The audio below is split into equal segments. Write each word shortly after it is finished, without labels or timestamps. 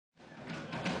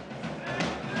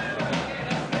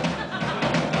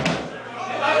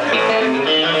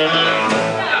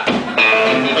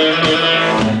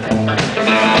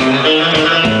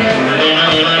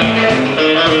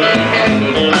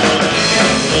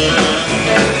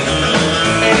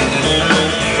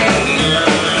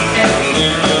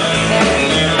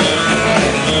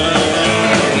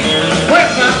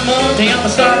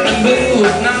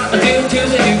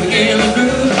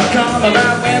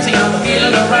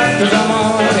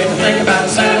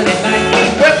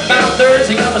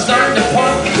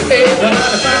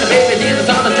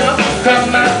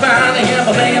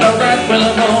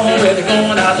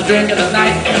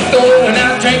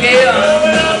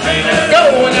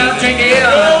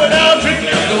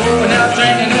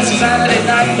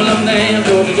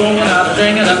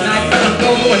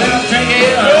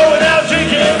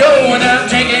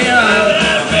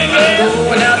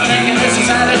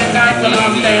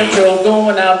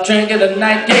out drinking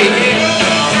tonight, yeah.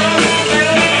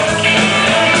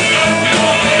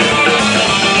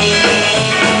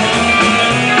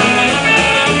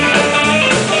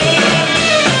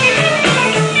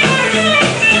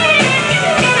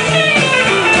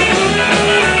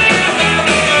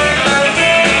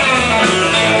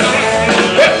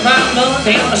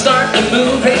 I'm start to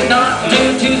move, hey, not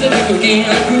due to the neck again.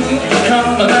 I groove,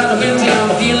 come about the Wednesday,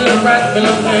 I'm feeling right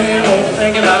below there. Oh,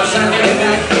 thinking about Saturday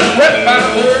night. Rep my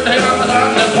word, hey, I'm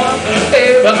starting to pump.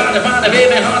 Everybody find a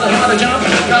baby, hard to jump.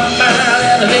 Come by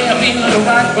the day, I'm feeling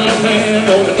right below there.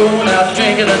 Oh, we're going out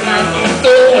drinking tonight.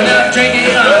 Going out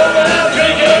drinking, going out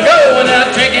drinking, going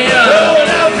out drinking, going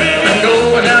out drinking. I'm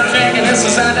going out drinking, it's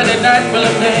a Saturday night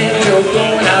below there. You're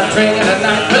going out drinking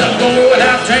tonight, but I'm going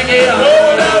out drinking.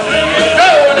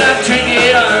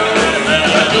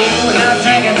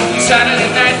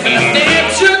 Saturday night, and I'm damn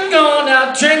sure going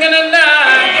out drinking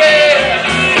tonight, yeah.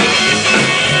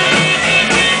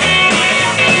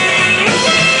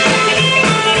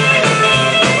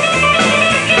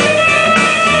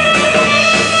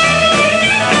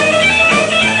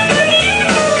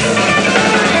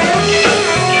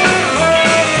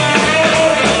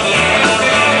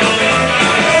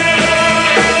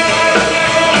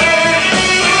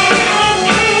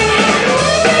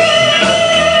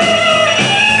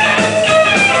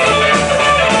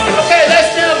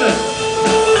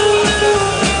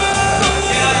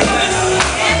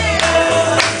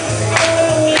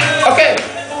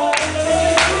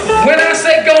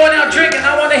 Going out drinking,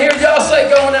 I want to hear y'all say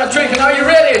going out drinking. Are you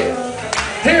ready?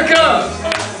 Here it comes.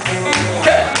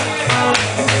 Okay.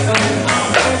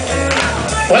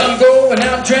 Well, I'm going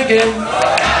out drinking.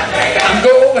 I'm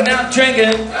going out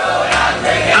drinking.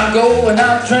 I'm going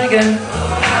out drinking.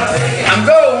 I'm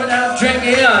going out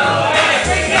drinking.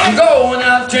 I'm going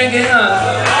out drinking.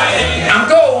 I'm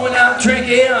going out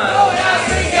drinking.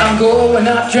 I'm going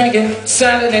out drinking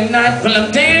Saturday night. Well,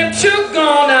 I'm damn sure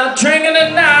going out drinking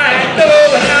tonight.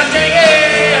 Going out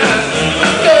drinking.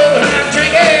 Going out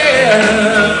drinking.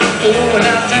 Going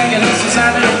out drinking. It's a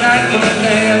Saturday night. Well, I'm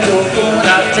damn sure going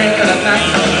out drinking tonight.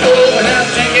 Going out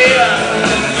drinking.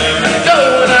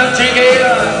 Going out drinking.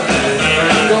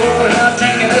 Going out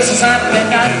drinking. It's a Saturday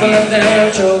night. Well, I'm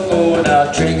damn sure going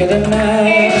out drinking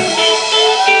tonight.